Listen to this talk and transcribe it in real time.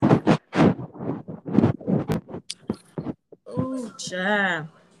Ooh, child.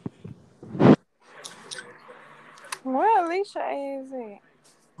 Where Alicia is at?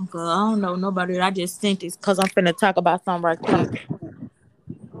 Girl, I don't know nobody. I just sent this because I'm finna talk about something right quick.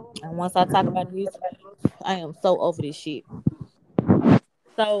 And once I talk about this, I am so over this shit.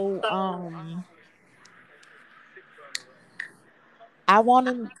 So, I want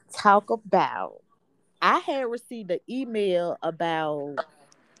to talk about. I had received an email about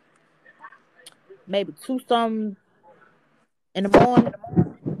maybe two some in the morning.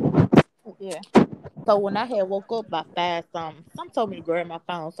 Yeah. So when I had woke up by 5 something, some told me to grab my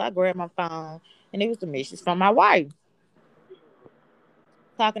phone. So I grabbed my phone, and it was a message from my wife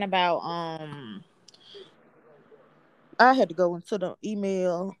talking about I had to go into the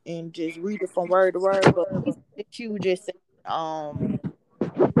email and just read it from word to word, but she said that she was just saying,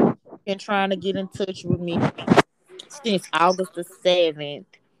 been trying to get in touch with me since August the 7th,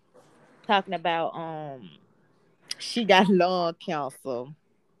 talking about she got lung cancer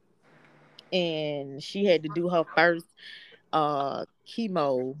and she had to do her first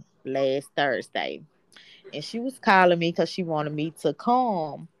chemo last Thursday. And she was calling me because she wanted me to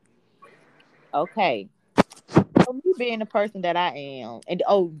come. Okay. So me being the person that I am, and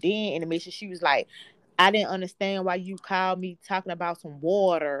then in the mission, she was like, I didn't understand why you called me talking about some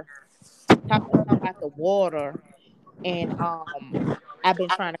water, talking something about the water, and I've been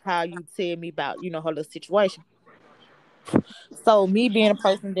trying to call you, tell me about her little situation. So me being a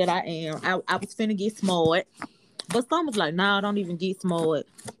person that I am, I was finna get smart, but some was like, nah, don't even get smart.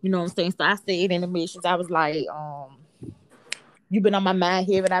 You know what I'm saying? So I said in the missions, I was like, you've been on my mind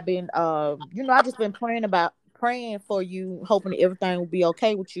here, and I've been, I just been praying for you, hoping that everything will be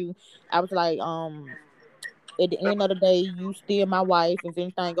okay with you. I was like, at the end of the day, you still my wife. If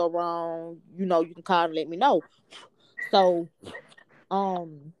anything go wrong, you can call and let me know. So,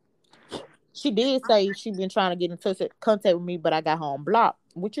 um, she did say she been trying to get in contact with me, but I got her on block,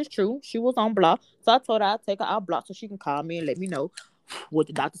 which is true. She was on block, so I told her I'd take her out block so she can call me and let me know what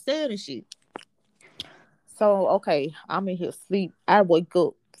the doctor said and shit. So okay, I'm in here sleep. I wake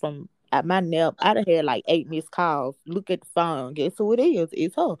up from at my nap. I done had like 8 missed calls. Look at the phone. Guess who it is?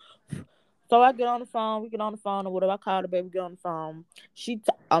 It's her. So I get on the phone. We get on the phone or whatever. I call the baby. Get on the phone.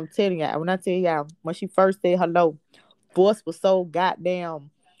 I'm telling y'all. When I tell y'all, when she first said hello, voice was so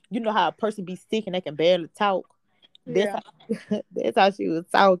goddamn. You know how a person be sick and they can barely talk. That's Yeah. how, that's how she was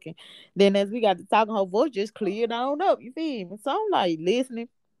talking. Then as we got to talking, her voice just cleared on up. You feel me? So I'm like listening.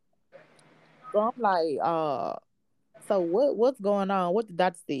 So I'm like, so what's going on? What the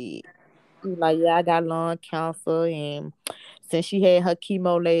doctor said? She was like, yeah, I got lung cancer, and since she had her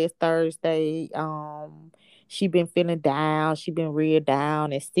chemo last Thursday, she been feeling down. She been real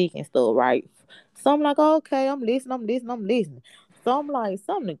down and sick and stuff, right? So I'm like, okay, I'm listening, I'm listening, I'm listening. So I'm like,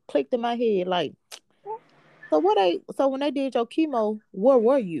 something clicked in my head, like, so when they did your chemo, where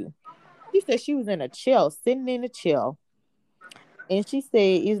were you? She said she was in a chair, sitting in a chair, and she said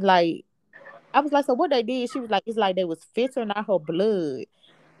it's like I was like, so what they did? She was like, it's like they was filtering out her blood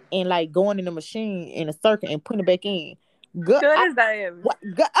and like going in the machine in a circle and putting it back in. Good. Good as Diana. What?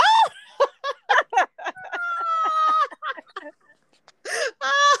 Good.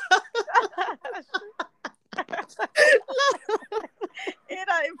 It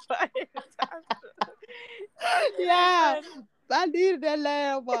ain't funny. That shit ain't Yeah, funny. I needed that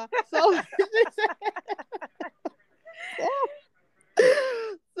laugh, boy. So,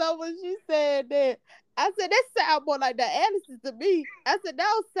 so when she said that, I said that sound more like dialysis to me. I said that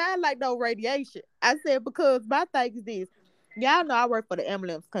don't sound like no radiation. I said because my thing is this. Y'all know I work for the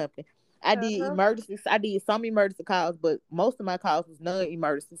ambulance company. I did Uh-huh. emergencies. I did some emergency calls, but most of my calls was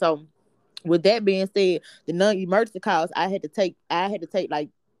non-emergency. So with that being said, the non-emergency calls I had to take like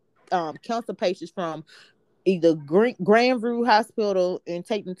cancer patients from either Grandview Hospital and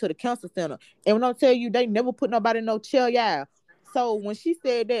take them to the cancer center. And when I tell you, they never put nobody in no chair, yeah. So when she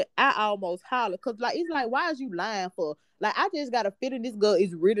said that, I almost hollered because like it's like, why is you lying for? Like I just got a feeling this girl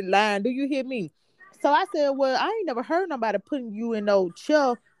is really lying. Do you hear me? So I said, well, I ain't never heard nobody putting you in no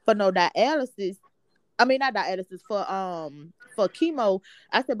chair for no dialysis. I mean, not dialysis for chemo.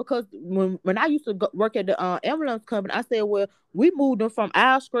 I said because when I used to work at the ambulance company, I said, well, we moved them from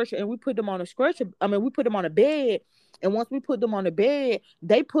our stretcher and we put them on a stretcher. I mean, we put them on a bed, and once we put them on the bed,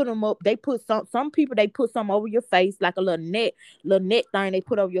 they put them up. They put some people they put some over your face like a little net thing they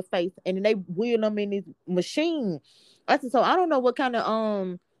put over your face, and then they wheel them in this machine. I said, so I don't know what kind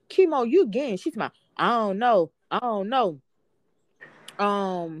of chemo you getting. She's my, I don't know.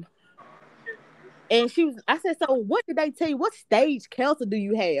 Um, and I said, so what did they tell you? What stage cancer do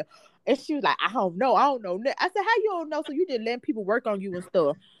you have? And she was like, I don't know. I said, how you don't know? So you just letting people work on you and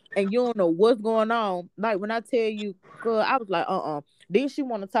stuff, and you don't know what's going on. Like when I tell you, girl, I was like, Then she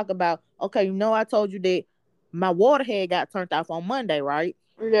want to talk about, okay, I told you that my water head got turned off on Monday, right?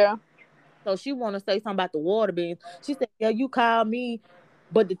 Yeah. So she want to say something about the water being. She said, yeah, you called me,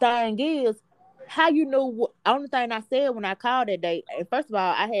 but the thing is, how you know what? Only thing I said when I called that day, and first of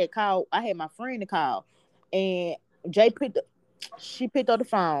all, I had my friend to call, and Jay she picked up the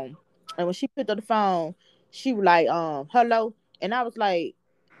phone, and when she picked up the phone, she was like, hello, and I was like,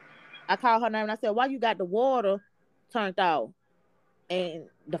 I called her name, and I said, why you got the water turned off? And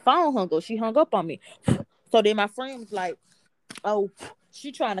the phone hung up. She hung up on me. So then my friend was like, oh,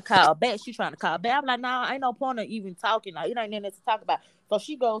 she trying to call back. She trying to call back. I'm like, nah, ain't no point of even talking. Like, it ain't nothing to talk about. So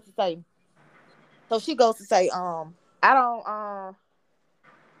she goes to say, I don't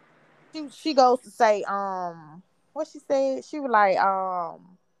she goes to say, what she said? She was like,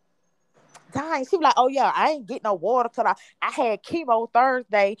 dang, she was like, oh yeah, I ain't get no water cut off. I had chemo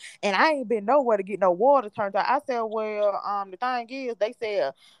Thursday and I ain't been nowhere to get no water turned out. I said, well, the thing is, they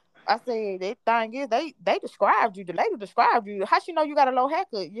said I said the thing is they described you. The lady described you. How she know you got a low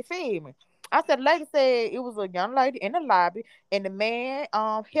haircut? You feel me? I said the lady said it was a young lady in the lobby and the man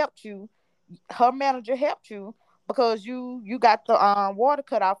helped you. Her manager helped you because you got the water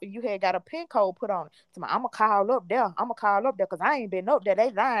cut off and you had got a pin code put on it. So I'm gonna call up there. I'm gonna call up there because I ain't been up there.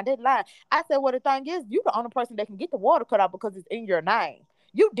 They lying. They lying. I said, well, the thing is, you the only person that can get the water cut off because it's in your name.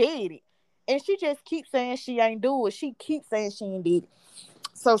 You did it. And she just keeps saying she ain't do it. She keeps saying she ain't did it.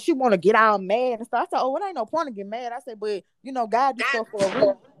 So she want to get all mad and stuff. I said, oh, it ain't no point to get mad. I said, but God do stuff for a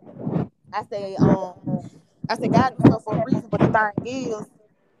reason. I said, God do stuff for a reason. But the thing is,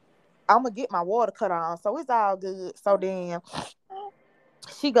 I'm gonna get my water cut on, so it's all good. So then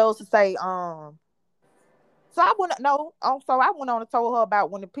she goes to say, so I went no, so I went on and told her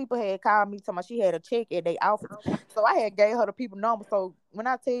about when the people had called me, talking about she had a check at their office. So I had gave her the people number. So when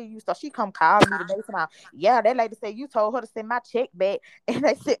I tell you, so she come calling me today, talking about, yeah, that lady said you told her to send my check back, and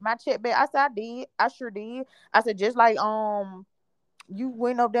they sent my check back. I said I did, I sure did. I said just like you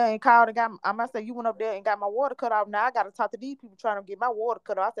went up there and called and got. I said you went up there and got my water cut off. Now I got to talk to these people trying to get my water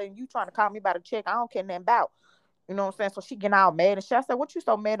cut off. I said you trying to call me about a check? I don't care nothing about. You know what I'm saying? So she getting all mad and shit. I said, what you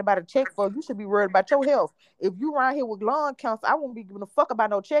so mad about a check for? You should be worried about your health. If you around here with lung cancer, I wouldn't be giving a fuck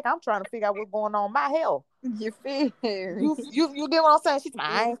about no check. I'm trying to figure out what's going on with my health. You feel me? You get what I'm saying? She's like,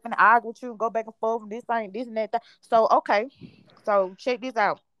 I ain't finna argue with you, go back and forth, and this ain't this and that. So okay. So check this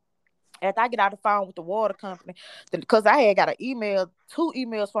out. After I get out the phone with the water company, because I had got an email, two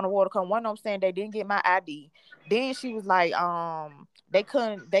emails from the water company. One of them saying they didn't get my ID. Then she was like, they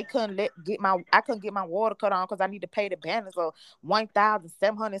couldn't I couldn't get my water cut on because I need to pay the balance of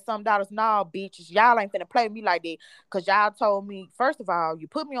 $1,700 some dollars. No, bitches, y'all ain't finna play with me like that. Cause y'all told me, first of all, you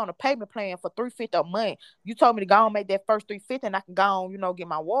put me on a payment plan for $350 a month. You told me to go and make that first $350 and I can go on, get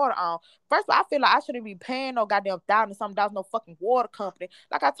my water on. First of all, I feel like I shouldn't be paying no goddamn thousand some dollars, no fucking water company.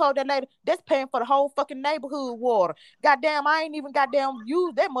 Like I told that lady, that's paying for the whole fucking neighborhood water. Goddamn, I ain't even goddamn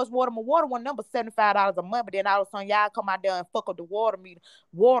used that much water. My water one number $75 a month, but then all of a sudden y'all come out there and fuck up the water meter.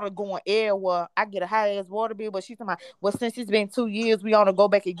 Water going everywhere. I get a high ass water bill, but she's talking about, well, since it's been 2 years, we only go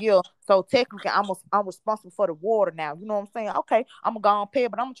back a year. So technically, I'm responsible for the water now. You know what I'm saying? Okay, I'm gonna go and pay,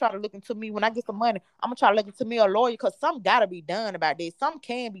 but I'm gonna try to look into me when I get some money. I'm gonna try to look into me a lawyer because something gotta be done about this. Something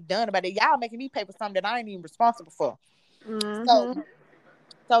can be done about it. Y'all making me pay for something that I ain't even responsible for. So Mm-hmm.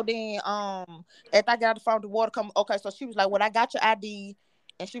 so then if I got the phone, the water come. Okay, so she was like, well, I got your ID,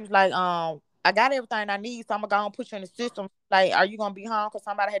 and she was like, I got everything I need, so I'm gonna go and put you in the system. Like, are you gonna be home? Cause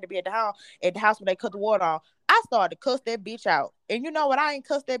somebody had to be at the house when they cut the water on. I started to cuss that bitch out. And you know what? I ain't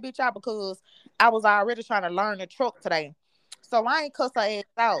cussed that bitch out because I was already trying to learn the truck today. So I ain't cuss her ass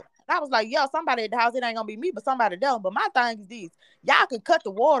out. And I was like, yo, somebody at the house, it ain't gonna be me, but somebody else. But my thing is this. Y'all can cut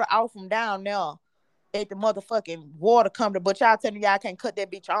the water off from down there at the motherfucking water company, but y'all telling me y'all can't cut that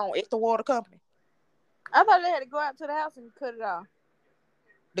bitch on. It's the water company. I thought they had to go out to the house and cut it off.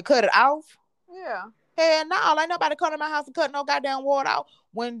 To cut it off? Yeah. Hell no, ain't nobody come to my house and cut no goddamn water out.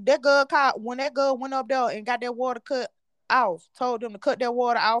 When that girl went up there and got that water cut off, told them to cut that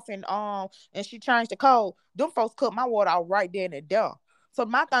water off and she changed the code, them folks cut my water out right there and there. So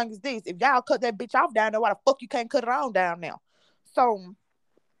my thing is this, if y'all cut that bitch off down there, why the fuck you can't cut it on down there? So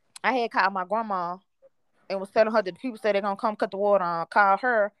I had called my grandma and was telling her that the people said they're gonna come cut the water on. Call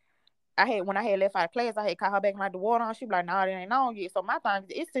her. When I had left out of class, I had called her back and like the water on. She be like, nah, it ain't on yet. So my thing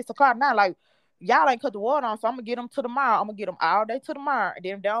is, it's 6 o'clock now. Like, y'all ain't cut the water on, so I'm gonna get them to tomorrow. I'm gonna get them all day to tomorrow. And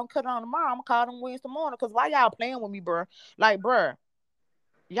then if they don't cut it on tomorrow, I'm gonna call them Wednesday morning. Cause why y'all playing with me, bro? Like, bro,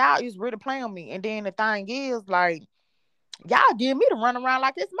 y'all is really playing with me. And then the thing is, like, y'all give me to run around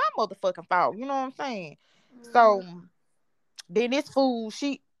like it's my motherfucking fault. You know what I'm saying? Mm-hmm. So then this fool,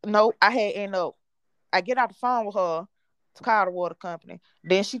 no, I had end up. I get out the phone with her to call the water company.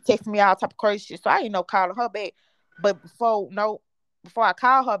 Then she texted me all type of crazy shit. So I ain't no calling her back. But before I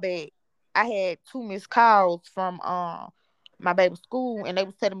call her back, I had two missed calls from my baby's school, and they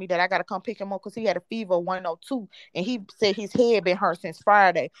was telling me that I gotta come pick him up because he had a fever of 102, and he said his head been hurt since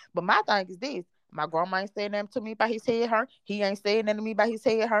Friday. But my thing is this. My grandma ain't saying nothing to me about his head hurt. He ain't saying nothing to me about his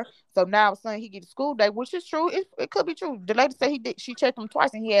head hurt. So now I'm saying he get a school day, which is true. It could be true. The lady said he did. She checked him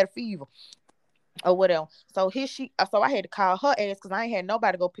twice and he had a fever or whatever. So so I had to call her ass because I ain't had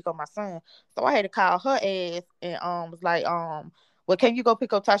nobody go pick up my son. So I had to call her ass and was like, well, can you go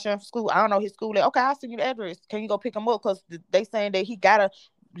pick up Tasha from school? I don't know his school. Okay, I'll send you the address. Can you go pick him up? Because they saying that he gotta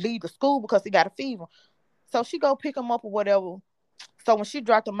leave the school because he got a fever. So she go pick him up or whatever. So when she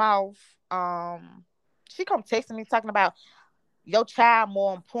dropped him off, she come texting me talking about your child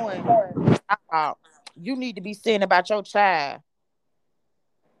more important. I thought you need to be saying about your child.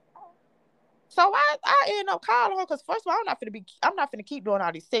 So I end up calling her because first of all I'm not finna keep doing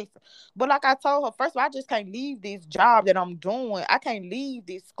all these texts. But like I told her, first of all, I just can't leave this job that I'm doing. I can't leave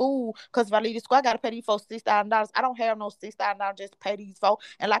this school because if I leave this school, I gotta pay these folks $6,000. I don't have no $6,000 just to pay these folks.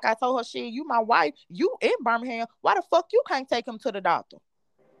 And like I told her, shit, you my wife, you in Birmingham. Why the fuck you can't take him to the doctor?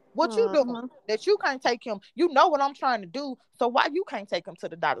 What you doing? Mm-hmm. That you can't take him. You know what I'm trying to do. So why you can't take him to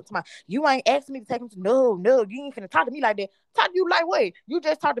the doctor? You ain't asking me to take him to no, you ain't finna talk to me like that. Talk to you like what? You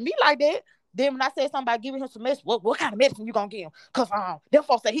just talk to me like that. Then when I said something about giving him some medicine, what kind of medicine you gonna give him? Cause them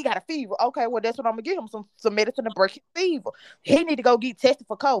folks say he got a fever. Okay, well that's what I'm gonna give him, some medicine to break his fever. He need to go get tested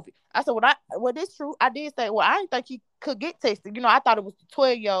for COVID. I said, well this true. I did say, well, I didn't think he could get tested. I thought it was the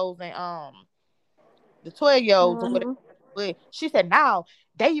 12-year-olds and the 12-year-olds or whatever. Mm-hmm. But she said now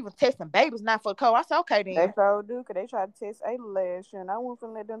they even testing babies now for COVID. I said, okay They then. so do, cause they tried to test Ayla last year, and I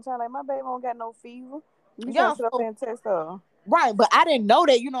wasn't finna let them tell like my baby don't got no fever. You trying Yeah, to sit up so there and test her? right, but I didn't know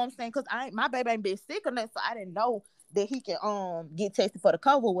that, you know what I'm saying? Cause my baby ain't been sick or nothing, so I didn't know that he can get tested for the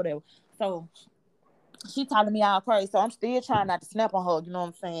COVID or whatever. So she telling me all crazy. So I'm still trying not to snap on her, you know what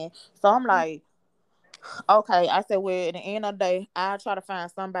I'm saying? So I'm like, okay, I said, well, at the end of the day, I'll try to find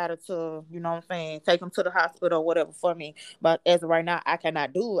somebody to, you know what I'm saying, take them to the hospital or whatever for me. But as of right now, I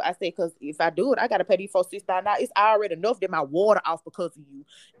cannot do it. I said, because if I do it, I got to pay these folks $6,000. Now, it's already enough that my water off because of you.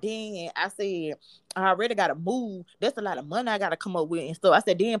 Then I said, I already got to move. That's a lot of money I got to come up with and stuff. I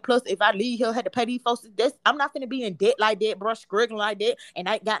said, then plus, if I leave here, I had to pay these folks. I'm not going to be in debt like that, bro, struggling like that. And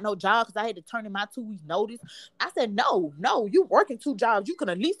I ain't got no job because I had to turn in my 2 weeks notice. I said, no, you working 2 jobs. You can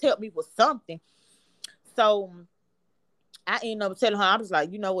at least help me with something. So I ended up telling her, I was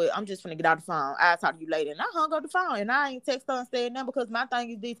like, you know what, I'm just gonna get out the phone. I'll talk to you later. And I hung up the phone and I ain't text her and said nothing because my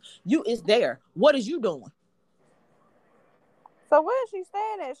thing is this, you is there. What is you doing? So where is she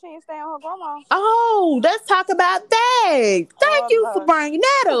staying at? She ain't staying with her grandma. Oh, let's talk about that. Thank Oh you for Lord. bringing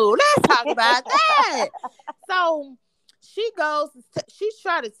that up. Let's talk about that. So she goes, she's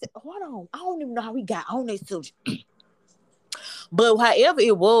trying to, hold on. I don't even know how we got on this subject. But however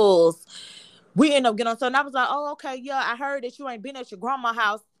it was, we ended up getting on. So and I was like, oh, okay, yeah, I heard that you ain't been at your grandma's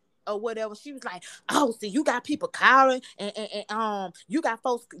house or whatever. She was like, oh, see, you got people calling and you got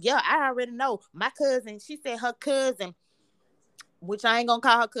folks. Yeah, I already know. My cousin, she said her cousin, which I ain't gonna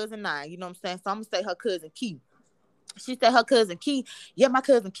call her cousin now, you know what I'm saying? So I'm gonna say her cousin Key. She said her cousin Key, yeah, my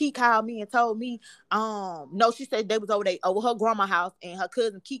cousin Key called me and told me, no, she said they was over there over her grandma's house, and her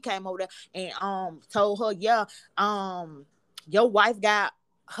cousin Key came over there and told her, yeah, your wife got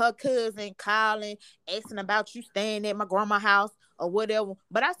her cousin calling, asking about you staying at my grandma's house or whatever.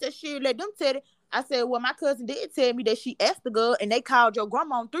 But I said, shit, let them tell it. I said, well, my cousin did tell me that she asked the girl and they called your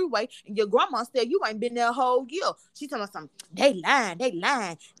grandma on three-way and your grandma said you ain't been there a whole year. She told me something. They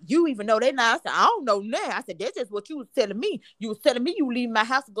lying. You even know they lying. I said, I don't know now. I said, that's just what you was telling me. You was telling me you leave my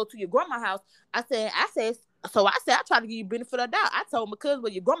house to go to your grandma's house. So I said, I tried to give you benefit of the doubt. I told my cousin,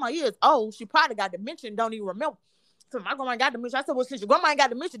 well, your grandma is old. She probably got dementia and don't even remember. So my grandma ain't got dementia. I said, well, since your grandma ain't got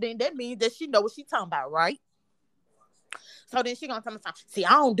dementia, then that means that she know what she talking about, right? So then she gonna tell me something. See, I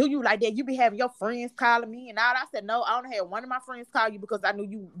don't do you like that. You be having your friends calling me and all. I said, no, I only had one of my friends call you because I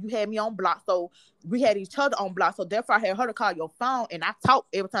knew you had me on block. So we had each other on block. So therefore I had her to call your phone and I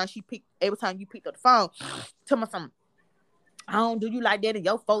talked every time you picked up the phone. Tell me something. I don't do you like that. And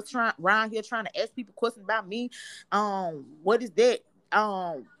your folks around here trying to ask people questions about me. What is that?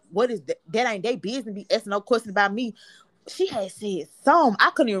 What is that? That ain't their business be asking no questions about me. She had said some.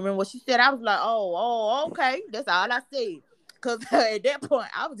 I couldn't even remember what she said. I was like, okay. That's all I said. Cause at that point,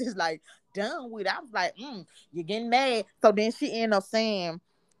 I was just like done with it. I was like, you're getting mad. So then she ended up saying,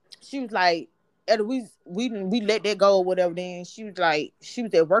 she was like, and we let that go or whatever. Then she was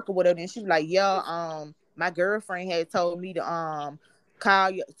at work or whatever. Then she was like, yeah, my girlfriend had told me to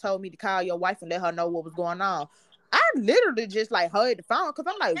call your wife and let her know what was going on. I literally just like heard the phone because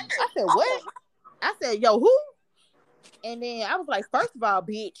I'm like, I said what? I said, yo, who? And then I was like, first of all,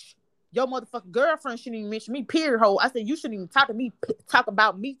 bitch, your motherfucking girlfriend shouldn't even mention me, period, ho. I said, you shouldn't even talk to me, talk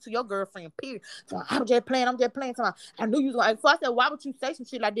about me to your girlfriend, period. So I'm just playing. So I knew you was going to. So I said, why would you say some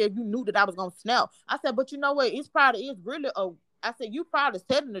shit like that if you knew that I was going to snap? I said, but you know what? It's really a. I said, you probably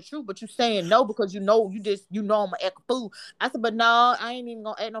telling the truth, but you saying no because you know I'm gonna act a fool. I said, but no, I ain't even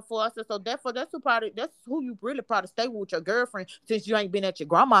gonna act no fool. I said, so therefore that's who you really probably stay with your girlfriend since you ain't been at your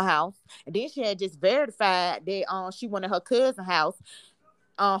grandma's house. And then she had just verified that she went at her cousin's house,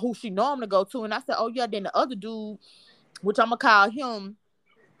 who she normally go to. And I said, oh yeah, then the other dude, which I'm gonna call him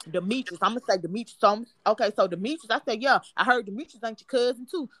Demetrius. I'm gonna say Demetrius. Okay, so Demetrius, I said, yeah, I heard Demetrius ain't your cousin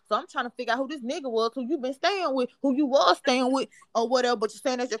too. So I'm trying to figure out who this nigga was, who you been staying with, who you was staying with, or whatever. But you're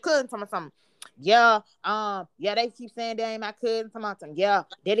saying that's your cousin. Something. Yeah, yeah, they keep saying they ain't my cousin. Something. Yeah,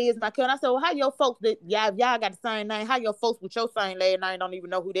 that is my cousin. I said, well, how your folks that y'all got the same name? How your folks with your same last name don't even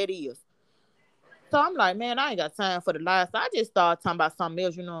know who that is? So I'm like, man, I ain't got time for the lies. So I just started talking about something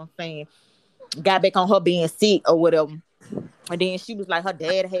else, you know what I'm saying? Got back on her being sick or whatever. And then she was like, her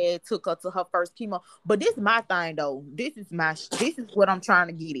dad had took her to her first chemo. But this is my thing though. This is what I'm trying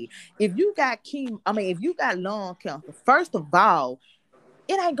to get at. If you got if you got lung cancer, first of all,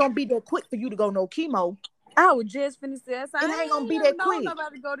 it ain't gonna be that quick for you to go no chemo. I was just finna say, so It I ain't gonna be ain't never that known quick.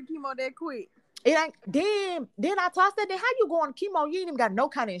 nobody to go to chemo that quick. It ain't. Then I told her that how you going to chemo? You ain't even got no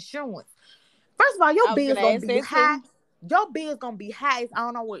kind of insurance. First of all, your I was bill's gonna gonna ask be that high. too. Your bill's gonna be high. I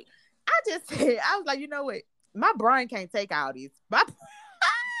don't know what. I just said, I was like, you know what? My brain can't take all this. My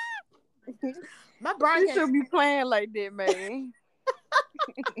brain She can't. should be playing like that, man.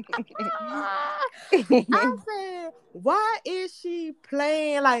 I said, why is she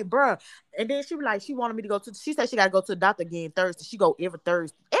playing like, bruh? And then she was like, she wanted me to go to. She said she got to go to the doctor again Thursday. She go every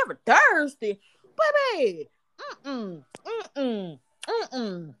Thursday. Every Thursday, baby. Mm mm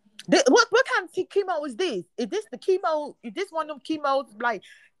mm. What kind of chemo is this? Is this the chemo? Is this one of them chemos like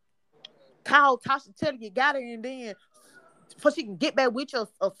call Tasha tell you got it and then so she can get back with you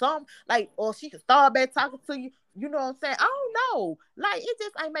or something like, or she can start back talking to you. You know what I'm saying? I don't know. Like it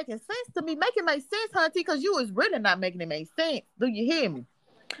just ain't making sense to me. Make it make sense, hunty, because you is really not making it make sense. Do you hear me?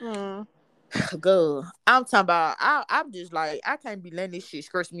 Mm. Good. I'm talking about. I'm just like I can't be letting this shit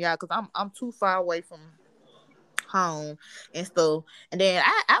stress me out because I'm too far away from home and stuff. And then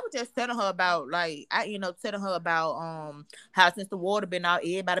I was just telling her about like telling her about how since the water been out,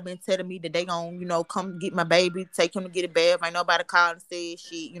 everybody been telling me that they gonna, come get my baby, take him to get a bath. Ain't nobody called and said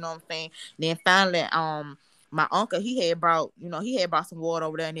shit, you know what I'm saying? Then finally my uncle, he had brought some water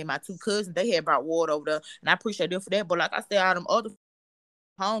over there, and then my two cousins, they had brought water over there, and I appreciate them for that. But like I said, all them other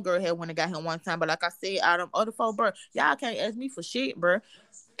homegirl had went and got him one time, but like I said, all them other folk, bro, y'all can't ask me for shit, bro.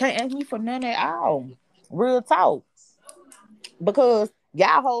 Can't ask me for none at all. Real talk. Because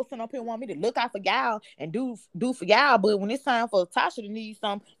y'all hoes sitting up here want me to look out for y'all and do for y'all, but when it's time for Tasha to need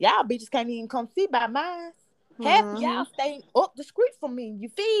something, y'all bitches can't even come see by mine. Half of y'all stay up the street from me, you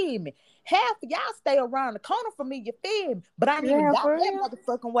feel me? Half of y'all stay around the corner from me, you feel me? But I ain't even Yeah, doubt for that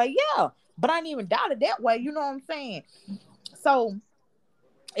real. motherfucking way, yeah. But I ain't even doubt it that way, you know what I'm saying? So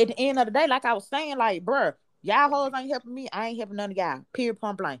at the end of the day, like I was saying, like, bruh, y'all hoes ain't helping me. I ain't helping none of y'all. Period,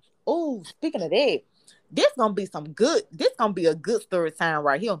 point blank. Oh, speaking of that, this gonna be a good story time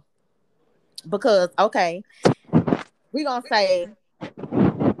right here. Because, okay, we gonna say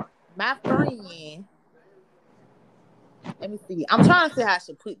my friend, let me see. I'm trying to see how I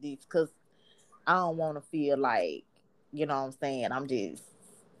should put this because I don't want to feel like, you know what I'm saying, I'm just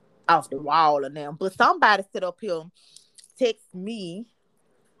off the wall or them. But somebody sit up here, text me.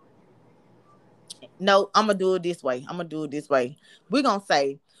 No, I'm gonna do it this way. We're gonna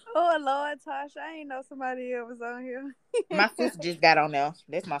say Oh Lord, Tasha, I ain't know somebody else was on here. my sister just got on there.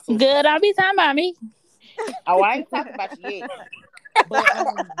 That's my sister. Good, don't be talking about me. Oh, I ain't talking about you yet. But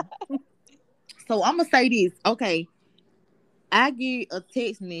so I'm gonna say this. Okay, I get a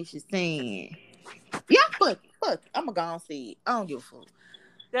text message saying, "Yeah, fuck. I'm gonna go and see it. I don't give a fuck." So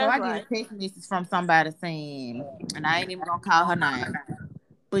That's I get right. a text message from somebody saying, and I ain't even gonna call her name,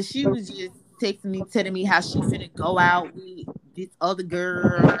 but she was just texting me, telling me how she finna go out with this other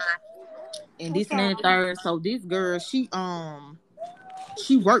girl and this and that and third. So this girl, she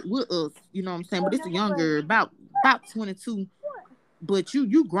worked with us, you know what I'm saying? But it's a young girl, about 22. But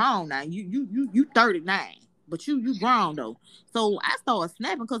you grown now. You 39. But you grown though. So I started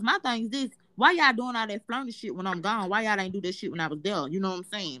snapping because my thing is this: why y'all doing all that flirting shit when I'm gone? Why y'all ain't do that shit when I was there? You know what I'm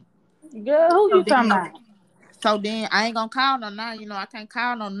saying? Girl, who So you talking then, about? so then I ain't gonna call no name. You know, I can't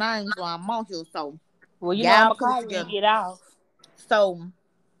call no names while I'm on here. So Well, you know y'all I'm gonna put it call you when together. you get off.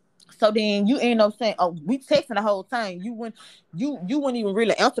 So then you end up saying, "Oh, we texting the whole time." You wouldn't even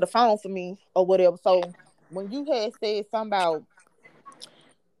really answer the phone for me or whatever. So when you had said something about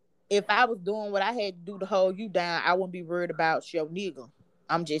if I was doing what I had to do to hold you down, I wouldn't be worried about your nigga.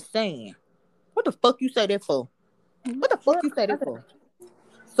 I'm just saying. What the fuck you say that for? What the fuck you say that for?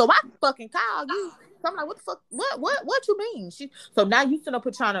 So I fucking call you. So I'm like, what the fuck? What you mean? So now you sitting up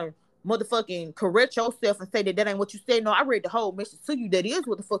here trying to motherfucking correct yourself and say that that ain't what you said. No, I read the whole message to you. That is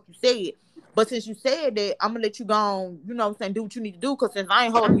what the fuck you said. But since you said that, I'm gonna let you go on, you know what I'm saying, do what you need to do. Cause since I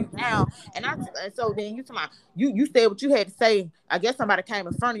ain't holding you down, and so then you talking about, you said what you had to say. I guess somebody came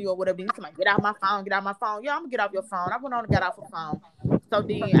in front of you or whatever. Then you talking about, get out my phone. Yeah, I'm gonna get off your phone. I went on and got off the phone. So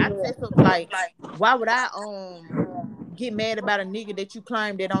then I said something like, why would I get mad about a nigga that you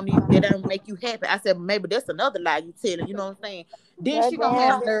claim that don't make you happy? I said maybe that's another lie you telling. You know what I'm saying? Then she gonna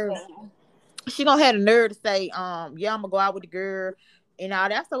have Goddamn. the nerve. She gonna have the nerve to say, yeah, I'm gonna go out with the girl and all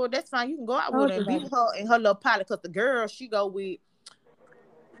that. So well, that's fine. You can go out with Hold her you, and be baby. with her and her little pilot. Cause the girl she go with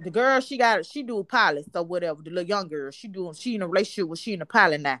the girl she do pilots or whatever. The little young girl she in a relationship with she in a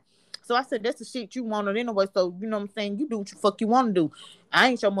pilot now. So I said that's the shit you wanted anyway. So you know what I'm saying. You do what you fuck you want to do. I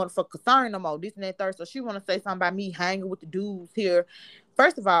ain't your motherfucker concern no more. This and that third. So she want to say something about me hanging with the dudes here.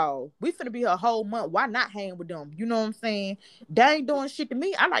 First of all, we finna be here a whole month. Why not hang with them? You know what I'm saying? They ain't doing shit to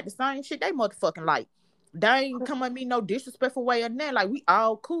me. I like the same shit they motherfucking like. They ain't come at me no disrespectful way or nothing. Like we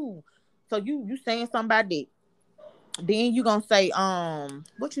all cool. So you saying something about that? Then you gonna say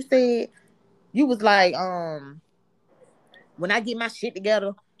what you said? You was like when I get my shit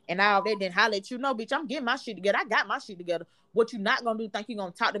together and all that, then holler at you. No, bitch, I'm getting my shit together. I got my shit together. What you not gonna do? Think you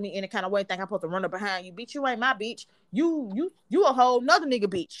gonna talk to me any kind of way? Think I'm supposed to run up behind you, bitch? You ain't my bitch. You a whole nother nigga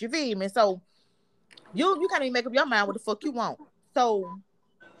bitch. You feel me? So you can't even make up your mind what the fuck you want. So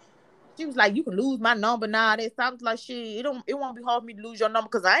she was like, you can lose my number now. That so I was like, shit, it won't be hard for me to lose your number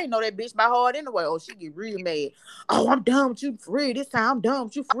because I ain't know that bitch by heart anyway. Oh, she get real mad. Oh, I'm done with you for real this time. I'm done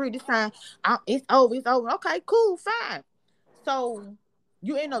with you for real this time. It's over. It's over. Okay, cool, fine. So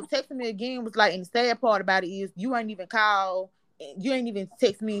you end up texting me again. Was like, and the sad part about it is you ain't even call. You ain't even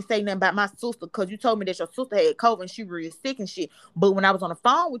text me and say nothing about my sister because you told me that your sister had COVID and she real sick and shit. But when I was on the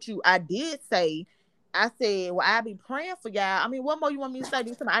phone with you, I did say, I said, well, I be praying for y'all. I mean, what more you want me to say?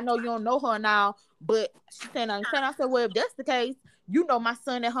 I know you don't know her now, but she said, I said, well, if that's the case, you know my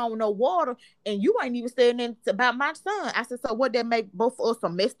son at home with no water, and you ain't even saying anything about my son. I said, so what that make both of us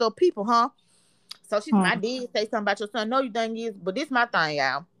some messed up people, huh? So she's Hmm. my did say something about your son. No, you thing is, but this my thing,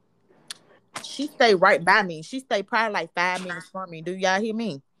 y'all. She stay right by me. She stay probably like 5 minutes from me. Do y'all hear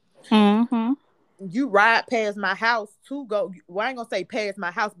me? Mm-hmm. You ride past my house to go. Well, I ain't gonna say past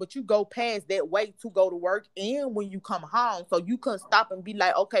my house, but you go past that way to go to work and when you come home. So you couldn't stop and be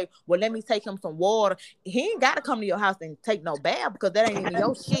like, okay, well, let me take him some water. He ain't gotta come to your house and take no bath because that ain't even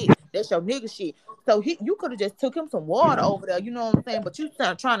your shit. That's your nigga shit. So you could have just took him some water over there, you know what I'm saying? But you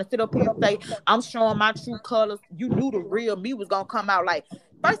trying to sit up here and say, I'm showing my true colors. You knew the real me was gonna come out like,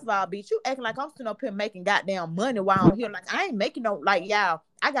 first of all, bitch, you acting like I'm sitting up here making goddamn money while I'm here. Like, I ain't making no, like, y'all,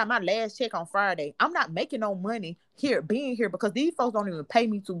 I got my last check on Friday. I'm not making no money here, being here, because these folks don't even pay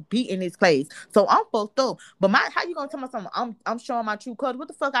me to be in this place. So I'm fucked up. But how you gonna tell me something? I'm showing my true colors. What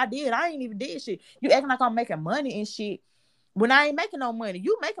the fuck I did? I ain't even did shit. You acting like I'm making money and shit when I ain't making no money.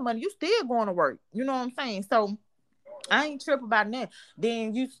 You making money, you still going to work. You know what I'm saying? So I ain't tripping about that.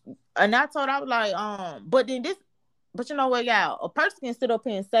 Then and I told, I was like, but then this, but you know what, y'all? A person can sit up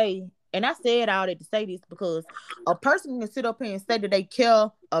here and say, and I said all that to say this because a person can sit up here and say that they care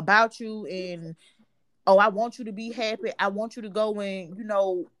about you and, oh, I want you to be happy. I want you to go and,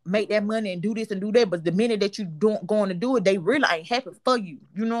 make that money and do this and do that. But the minute that you don't going to do it, they really ain't happy for you.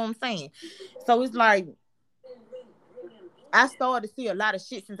 You know what I'm saying? So it's like, I started to see a lot of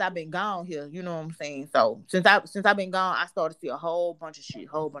shit since I've been gone here. You know what I'm saying? So since I've been gone, I started to see a whole bunch of shit,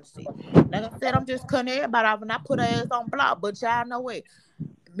 whole bunch of shit. Like I said, I'm just cutting everybody off and I put her ass on block. But y'all know what?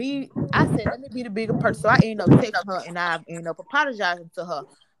 I said, let me be the bigger person. So I end up texting her and I end up apologizing to her.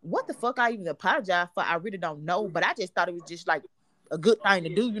 What the fuck I even apologize for? I really don't know. But I just thought it was just like a good thing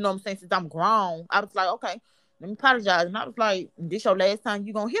to do. You know what I'm saying? Since I'm grown, I was like, okay, let me apologize. And I was like, this your last time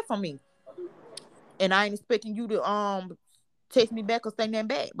you gonna hear from me. And I ain't expecting you to text me back or say nothing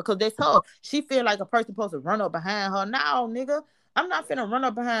back because that's her. She feel like a person supposed to run up behind her. No, nigga, I'm not finna run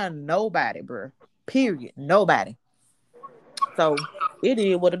up behind nobody, bro. Period. Nobody. So it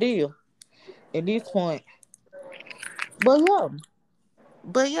is what it is at this point.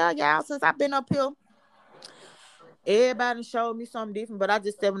 But yeah, y'all. Since I've been up here, Everybody showed me something different, but I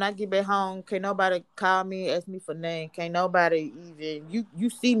just said when I get back home, can't nobody call me, ask me for name. Can't nobody even you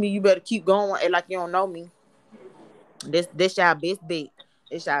see me, you better keep going act like you don't know me. This y'all best bet.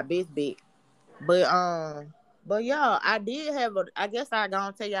 This y'all best bet. But yeah, I did have a. I guess I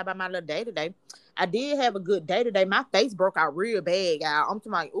gonna tell y'all about my little day today. I did have a good day today. My face broke out real bad, y'all. I'm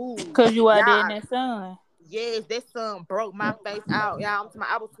talking like, ooh, Cause you out there in y'all. that sun. Yes, that sun broke my face out, y'all. I'm talking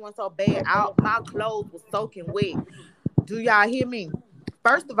about, I was sweating so bad. Out, my clothes was soaking wet. Do y'all hear me?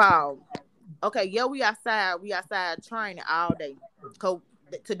 First of all, okay, yeah, we outside. We outside training all day. Cause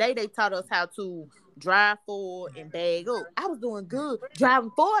today they taught us how to drive forward and bag up. I was doing good.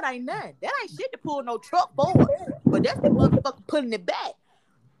 Driving forward ain't nothing. That ain't shit to pull no truck forward. But that's the motherfucker putting it back.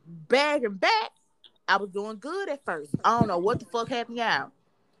 Bagging back. I was doing good at first. I don't know what the fuck happened, y'all.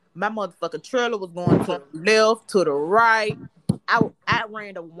 My motherfucking trailer was going to the left, to the right. I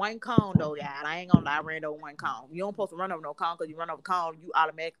ran over one cone though, y'all. I ain't gonna lie, I ran over one cone. You don't supposed to run over no cone because you run over cone, you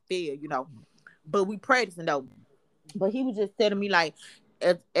automatically fail. But we practicing though. But he was just telling me like,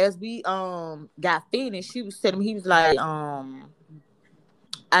 as we got finished, he was telling me, he was like,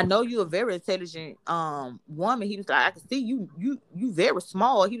 I know you're a very intelligent woman. He was like, I can see you very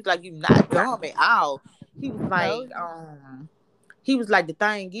small. He was like, you not dumb at all. He was No. like, he was like, the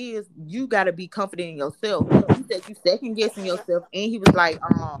thing is, you gotta be confident in yourself. He said you second guessing yourself, and he was like,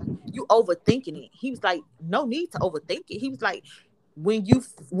 you overthinking it. He was like, no need to overthink it. He was like, when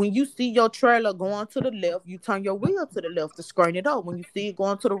you see your trailer going to the left, you turn your wheel to the left to screen it up. When you see it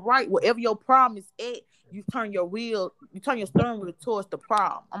going to the right, wherever your problem is at, you turn your steering wheel towards the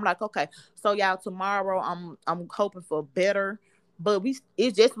problem. I'm like, okay. So y'all, tomorrow I'm hoping for better. But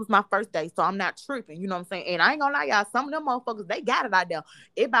it just was my first day, so I'm not tripping. You know what I'm saying? And I ain't gonna lie, y'all, some of them motherfuckers, they got it out there.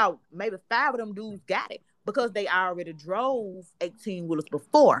 It about maybe 5 of them dudes got it because they already drove 18 wheelers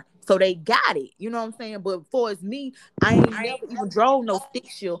before. So they got it. You know what I'm saying? But for as me, I ain't never even drove no stick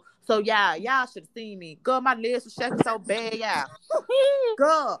shift. So y'all should have seen me. Girl, my legs were shaking so bad, y'all.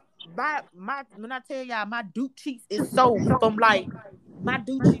 Girl, my when I tell y'all my dude cheeks is so from like my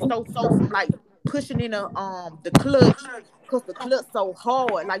dude cheeks so from like pushing in the clutch because the clutch so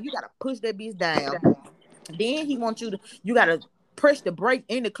hard. Like you gotta push that bitch down. Then he wants you gotta press the brake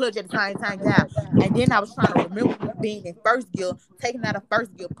and the clutch at the same time, yeah. And then I was trying to remember being in first gear, taking out of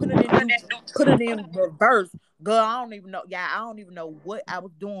first gear, put it in neutral, put it in reverse. Girl, I don't even know. Yeah, I don't even know what I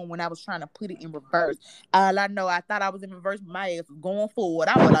was doing when I was trying to put it in reverse. All I know, I thought I was in reverse, but my ass was going forward.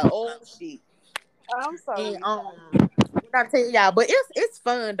 I was like, oh shit. I'm And sorry. what I tell y'all, but it's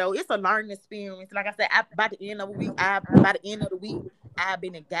fun though. It's a learning experience. Like I said, by the end of the week, I've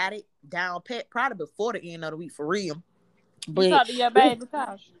been and got it down pat, probably before the end of the week for real. You But talk to your it's baby,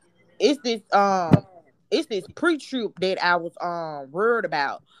 Tasha. it's this um it's this pre-trip that I was worried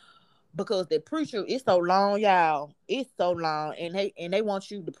about because the pre-trip is so long, y'all. It's so long, and they want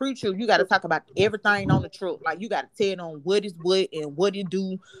you the pre-trip. You got to talk about everything on the trip. Like you got to tell them what is what and what it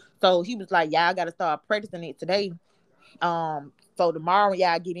do. So he was like, y'all got to start practicing it today. So tomorrow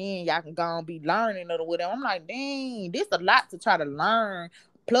y'all get in, y'all can go and be learning or whatever. I'm like, dang, this a lot to try to learn.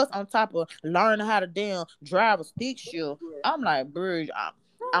 Plus, on top of learning how to damn drive a stick shift, I'm like, bro,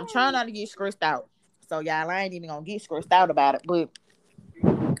 I'm trying not to get stressed out. So y'all, I ain't even gonna get stressed out about it. But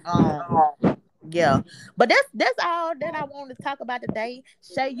um, yeah. But that's all that I want to talk about today.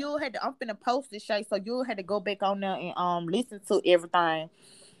 Shay, you had to I'm finna post it, Shay. So you had to go back on there and listen to everything.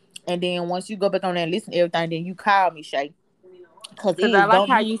 And then once you go back on there and listen to everything, then you call me, Shay. Cause it Cause I is like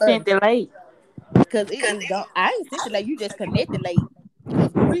gonna how be you fun. sent it late. Cause it is going I ain't sent it late. You just connected late.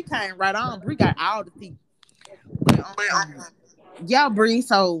 Cause Bree came right on. Bree got all the tea. But yeah, Bree.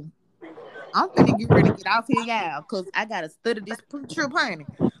 So I'm finna get ready to get off here, y'all. Cause I gotta study this trip, honey.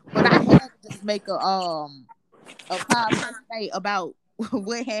 But I had to just make a podcast today about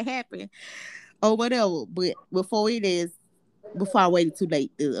what had happened or whatever. But before I waited too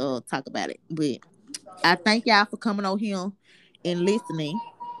late to talk about it. But I thank y'all for coming on here and listening.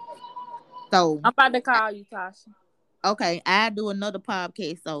 So I'm about to call you, Tasha. okay, I'll do another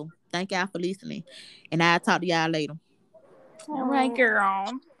podcast. So thank y'all for listening. And I'll talk to y'all later. All right,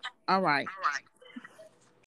 girl. All right.